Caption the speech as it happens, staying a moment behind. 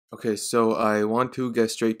Okay, so I want to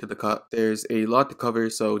get straight to the cut. There's a lot to cover,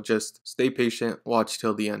 so just stay patient, watch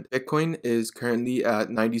till the end. Bitcoin is currently at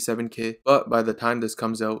 97k, but by the time this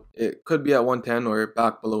comes out, it could be at 110 or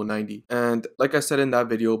back below 90. And like I said in that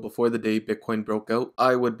video, before the day Bitcoin broke out,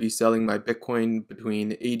 I would be selling my Bitcoin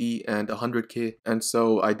between 80 and 100k. And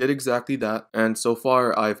so I did exactly that. And so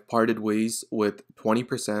far, I've parted ways with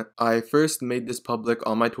 20%. I first made this public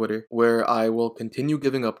on my Twitter, where I will continue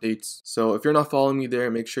giving updates. So if you're not following me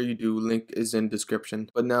there, make sure you do. Link is in description.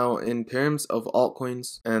 But now in terms of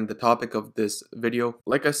altcoins and the topic of this video,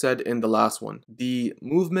 like I said in the last one, the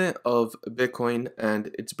movement of Bitcoin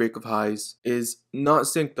and its break of highs is not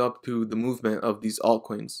synced up to the movement of these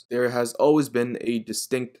altcoins. There has always been a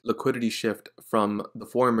distinct liquidity shift from the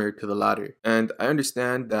former to the latter. And I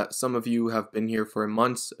understand that some of you have been here for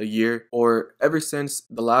months, a year, or ever since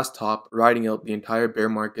the last top, riding out the entire bear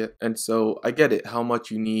market. And so I get it, how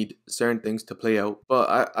much you need certain things to play out.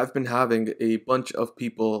 But I've been having a bunch of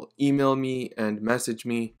people email me and message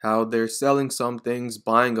me how they're selling some things,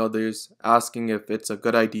 buying others, asking if it's a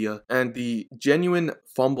good idea. And the genuine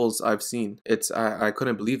fumbles I've seen, I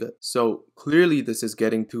couldn't believe it. So clearly this is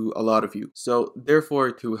getting to a lot of you. So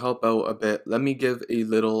therefore, to help out a bit, let me give a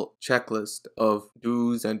little checklist of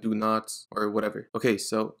do's and do nots or whatever. Okay,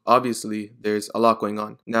 so obviously there's a lot going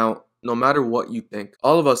on. Now, no matter what you think,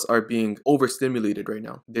 all of us are being overstimulated right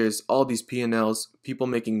now. There's all these P&Ls, people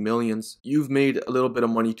making millions. You've made a little bit of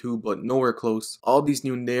money too, but nowhere close. All these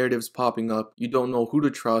new narratives popping up. You don't know who to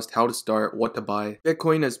trust, how to start, what to buy.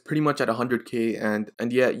 Bitcoin is pretty much at 100k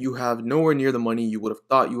and yet you have nowhere near the money you would have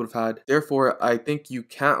thought you would have had. Therefore, I think you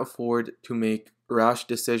can't afford to make rash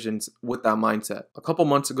decisions with that mindset. A couple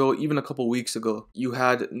months ago, even a couple weeks ago, you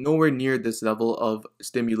had nowhere near this level of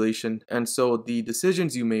stimulation, and so the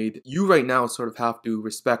decisions you made, you right now sort of have to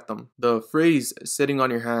respect them. The phrase sitting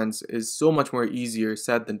on your hands is so much more easier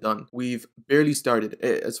said than done. We've barely started.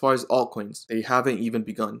 As far as altcoins, they haven't even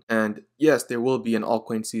begun. And yes, there will be an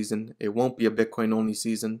altcoin season. It won't be a Bitcoin only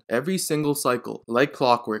season. Every single cycle, like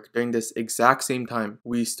clockwork, during this exact same time,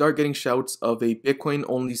 we start getting shouts of a Bitcoin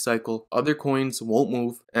only cycle. Other coins won't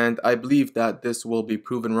move, and I believe that this will be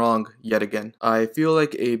proven wrong yet again. I feel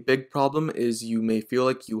like a big problem is you may feel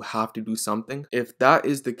like you have to do something. If that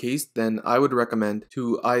is the case, then I would recommend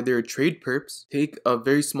to either trade perps, take a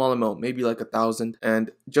very small amount, maybe like 1,000, and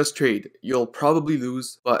just trade. You'll probably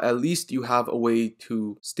lose, but at least you have a way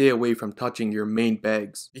to stay away from touching your main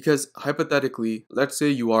bags. Because hypothetically, let's say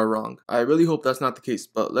you are wrong. I really hope that's not the case,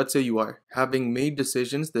 but let's say you are. Having made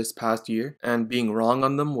decisions this past year and being wrong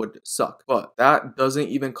on them would suck, but that doesn't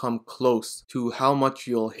even come close to how much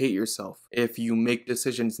you'll hate yourself if you make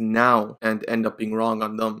decisions now and end up being wrong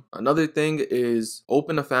on them. Another thing is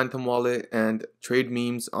open a Phantom wallet and trade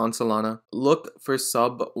memes on Solana. Look for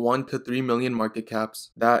sub 1 to 3 million market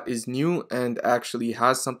caps. That is new and actually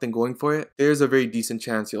has something going for it. There's a very decent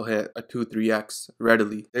chance you'll hit a 2-3x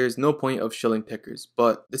readily. There's no point of shilling tickers,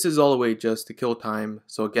 but this is all a way just to kill time,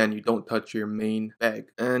 so again, you don't touch your main bag.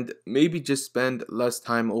 And maybe just spend less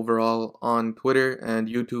time overall on Twitter and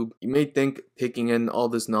YouTube. You may think taking in all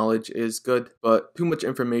this knowledge is good, but too much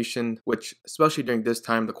information, which especially during this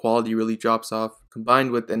time the quality really drops off,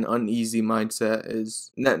 combined with an uneasy mindset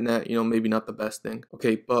is net, maybe not the best thing.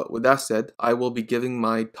 Okay, but with that said, I will be giving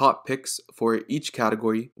my top picks for each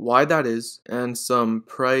category, why that is, and some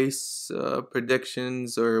price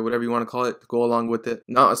predictions or whatever you want to call it to go along with it.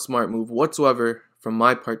 Not a smart move whatsoever from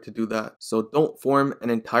my part to do that. So don't form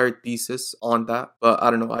an entire thesis on that. But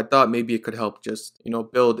I don't know, I thought maybe it could help just,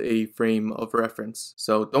 build a frame of reference.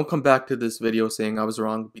 So don't come back to this video saying I was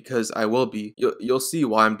wrong, because I will be. You'll see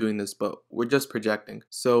why I'm doing this, but we're just projecting.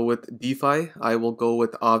 So with DeFi, I will go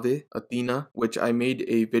with Aave, Athena, which I made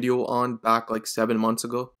a video on back like 7 months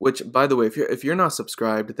ago. Which, by the way, if you're not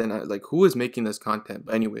subscribed, then who is making this content?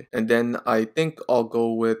 But anyway, and then I think I'll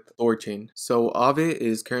go with Thorchain. So Aave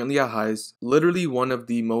is currently at highs, literally one of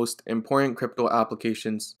the most important crypto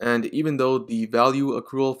applications, and even though the value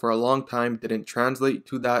accrual for a long time didn't translate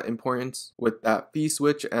to that importance, with that fee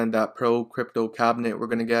switch and that pro crypto cabinet we're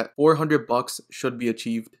gonna get, $400 should be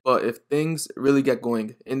achieved. But if things really get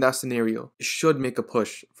going in that scenario, it should make a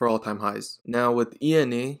push for all-time highs. Now with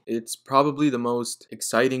ENA, it's probably the most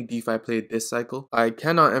exciting DeFi play this cycle. I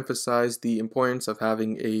cannot emphasize the importance of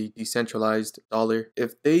having a decentralized dollar.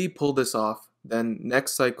 If they pull this off, then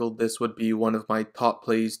next cycle this would be one of my top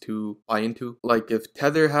plays to buy into. Like if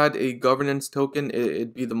Tether had a governance token,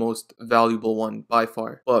 it'd be the most valuable one by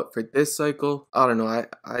far. But for this cycle, I don't know,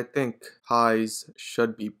 I think highs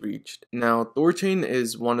should be breached. Now, Thorchain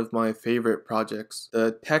is one of my favorite projects.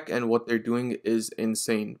 The tech and what they're doing is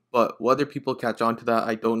insane, but whether people catch on to that,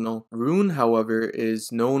 I don't know. Rune, however,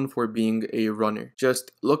 is known for being a runner.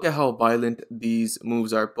 Just look at how violent these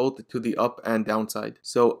moves are, both to the up and downside.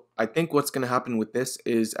 So I think what's going to happen with this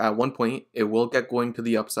is at one point it will get going to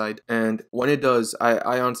the upside, and when it does,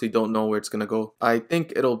 I honestly don't know where it's going to go. I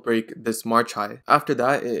think it'll break this March high. After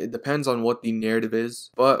that, it depends on what the narrative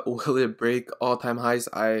is, but will it break all-time highs?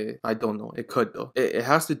 I don't know. It could though. It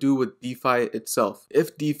has to do with DeFi itself.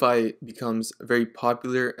 If DeFi becomes very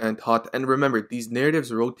popular and hot, and remember, these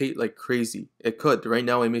narratives rotate like crazy. It could. Right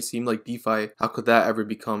now it may seem like DeFi, how could that ever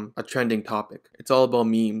become a trending topic? It's all about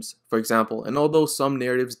memes, for example, and although some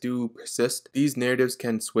narratives do persist, these narratives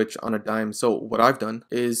can switch on a dime. So what I've done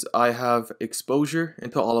is I have exposure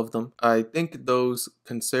into all of them. I think those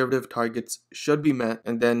conservative targets should be met,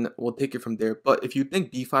 and then we'll take it from there. But if you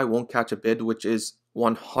think DeFi won't catch a bid, which is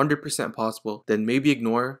 100% possible, then maybe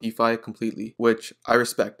ignore DeFi completely, which I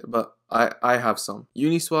respect, but I have some.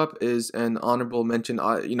 Uniswap is an honorable mention.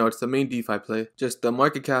 It's the main DeFi play. Just the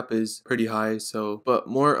market cap is pretty high, so, but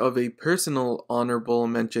more of a personal honorable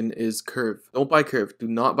mention is Curve. Don't buy Curve. Do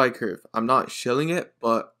not buy Curve. I'm not shilling it,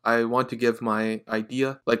 but I want to give my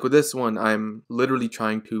idea. Like with this one, I'm literally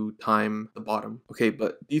trying to time the bottom. Okay,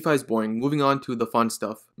 but DeFi is boring. Moving on to the fun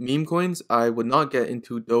stuff. Meme coins, I would not get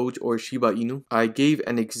into Doge or Shiba Inu. I gave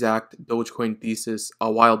an exact Dogecoin thesis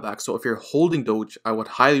a while back, so if you're holding Doge, I would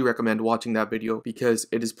highly recommend watching that video because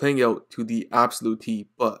it is playing out to the absolute T.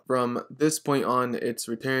 But from this point on, its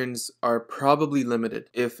returns are probably limited.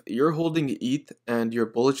 If you're holding ETH and you're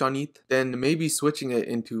bullish on ETH, then maybe switching it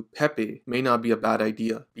into Pepe may not be a bad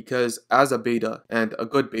idea, because as a beta, and a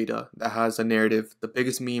good beta that has a narrative, the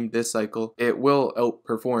biggest meme this cycle, it will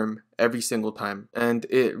outperform every single time. And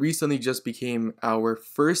it recently just became our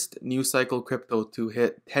first new cycle crypto to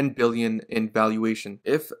hit 10 billion in valuation.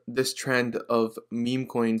 If this trend of meme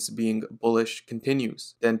coins being bullish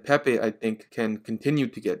continues, then Pepe, I think, can continue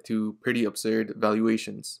to get to pretty absurd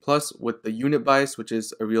valuations. Plus, with the unit bias, which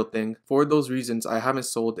is a real thing, for those reasons, I haven't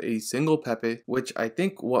sold a single Pepe, which I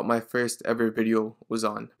think what my first ever video was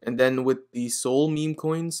on. And then with the Sol meme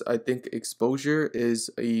coins, I think exposure is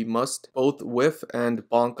a must, both WIF and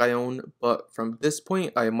Bonk I own, but from this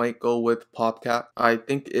point I might go with popcat. I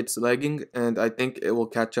think it's lagging, and I think it will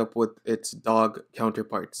catch up with its dog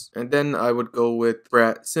counterparts. And then I would go with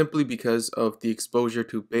Brett simply because of the exposure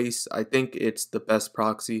to base. I think it's the best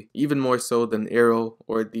proxy, even more so than Arrow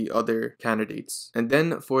or the other candidates. And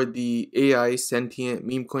then for the AI sentient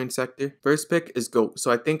meme coin sector, first pick is GOAT.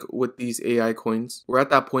 So I think with these AI coins, we're at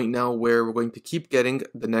that point now where we're going to keep getting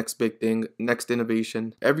the next big thing, next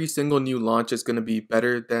innovation. Every single new launch is going to be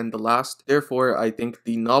better than the last. Therefore, I think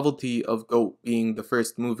the novelty of GOAT being the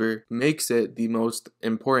first mover makes it the most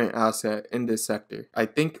important asset in this sector. I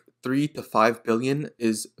think 3 to 5 billion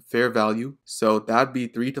is fair value, so that'd be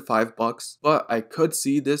 $3 to $5, but I could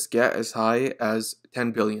see this get as high as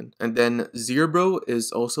 10 billion. And then Zerbro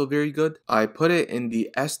is also very good. I put it in the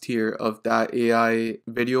S tier of that AI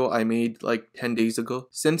video I made like 10 days ago.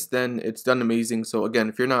 Since then, it's done amazing. So again,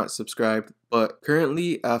 if you're not subscribed, but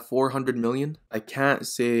currently at 400 million, I can't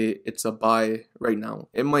say it's a buy right now.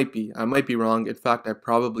 It might be. I might be wrong. In fact, I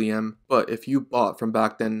probably am. But if you bought from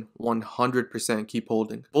back then, 100% keep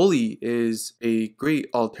holding. Bully is a great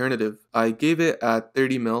alternative. I gave it at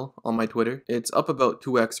 30 mil on my Twitter. It's up about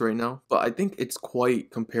 2x right now, but I think it's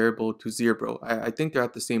quite comparable to Zerbro. I think they're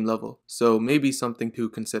at the same level, so maybe something to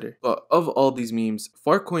consider. But of all these memes,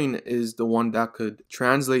 Fartcoin is the one that could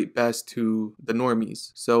translate best to the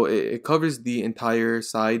normies. So it covers the entire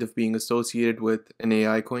side of being associated with an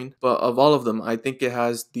AI coin. But of all of them, I think it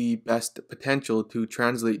has the best potential to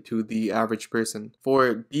translate to the average person.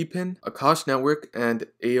 For DPIN, Akash Network and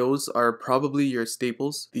AOs are probably your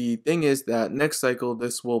staples. The thing is that next cycle,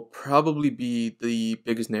 this will probably be the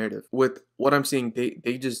biggest narrative. With what I'm seeing,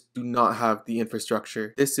 they just do not have the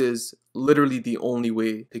infrastructure. This is literally the only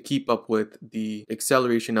way to keep up with the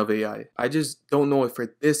acceleration of AI. I just don't know if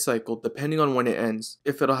for this cycle, depending on when it ends,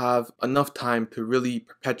 if it'll have enough time to really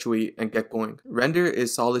perpetuate and get going. Render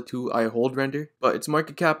is solid too. I hold Render, but its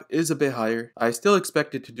market cap is a bit higher. I still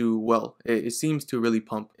expect it to do well. It seems to really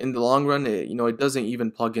pump. In the long run, it doesn't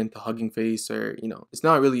even plug into Hugging Face or, it's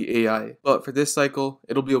not really AI. But for this cycle,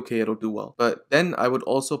 it'll be okay. It'll do well. But then I would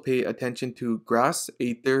also pay attention to Grass,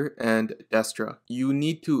 Aether, and Destra. You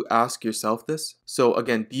need to ask yourself this. So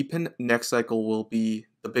again, DPIN next cycle will be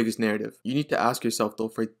the biggest narrative. You need to ask yourself though,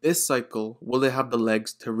 for this cycle, will it have the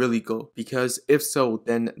legs to really go? Because if so,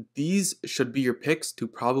 then these should be your picks to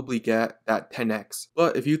probably get that 10x.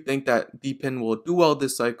 But if you think that DPIN will do well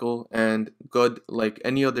this cycle and good like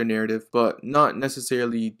any other narrative, but not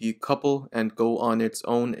necessarily decouple and go on its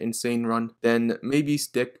own insane run, then maybe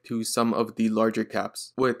stick to some of the larger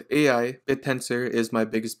caps. With AI, bittensor is my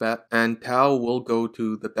biggest bet, and Tau will go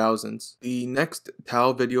to the thousands. The next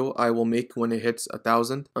Tau video I will make when it hits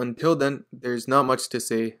 1,000. Until then, there's not much to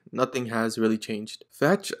say. Nothing has really changed.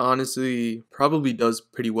 Fetch honestly probably does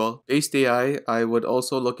pretty well. Based AI, I would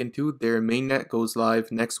also look into. Their mainnet goes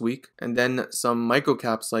live next week, and then some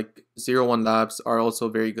microcaps like 01 Labs are also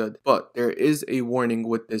very good. But there is a warning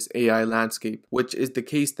with this AI landscape, which is the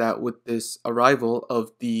case that with this arrival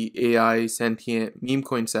of the AI sentient meme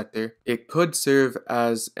coin sector, it could serve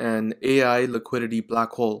as an AI liquidity black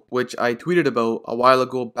hole, which I tweeted about a while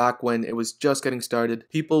ago back when it was just getting started.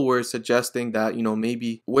 People were suggesting that,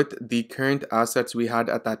 maybe with the current assets we had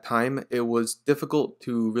at that time, it was difficult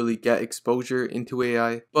to really get exposure into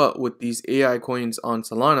AI. But with these AI coins on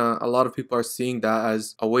Solana, a lot of people are seeing that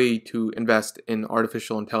as a way to invest in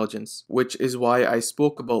artificial intelligence, which is why I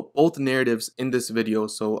spoke about both narratives in this video.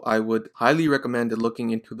 So I would highly recommend looking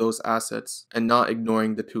into those assets and not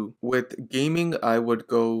ignoring the two. With gaming, I would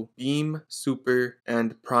go Beam, Super,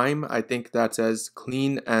 and Prime. I think that's as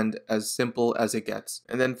clean and as simple as it gets.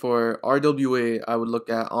 And then for RWA, I would look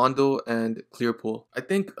at Ondo and Clearpool. I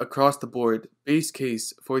think across the board, base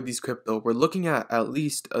case for these crypto, we're looking at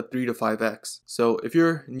least a 3 to 5x. So if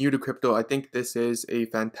you're new to crypto, I think this is a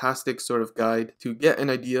fantastic sort of guide to get an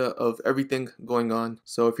idea of everything going on.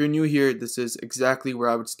 So if you're new here, this is exactly where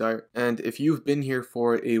I would start. And if you've been here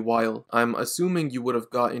for a while, I'm assuming you would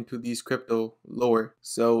have got into these crypto lower.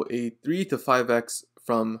 So a 3 to 5x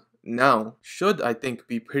from now should, I think,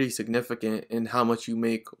 be pretty significant in how much you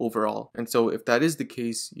make overall. And so if that is the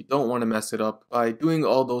case, you don't want to mess it up by doing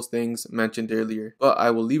all those things mentioned earlier. But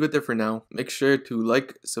I will leave it there for now. Make sure to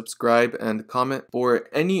like, subscribe, and comment. For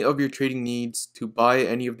any of your trading needs to buy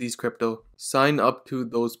any of these crypto, sign up to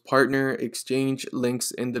those partner exchange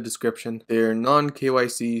links in the description. They're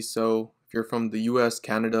non-KYC, so if you're from the US,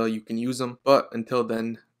 Canada, you can use them. But until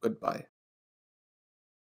then, goodbye.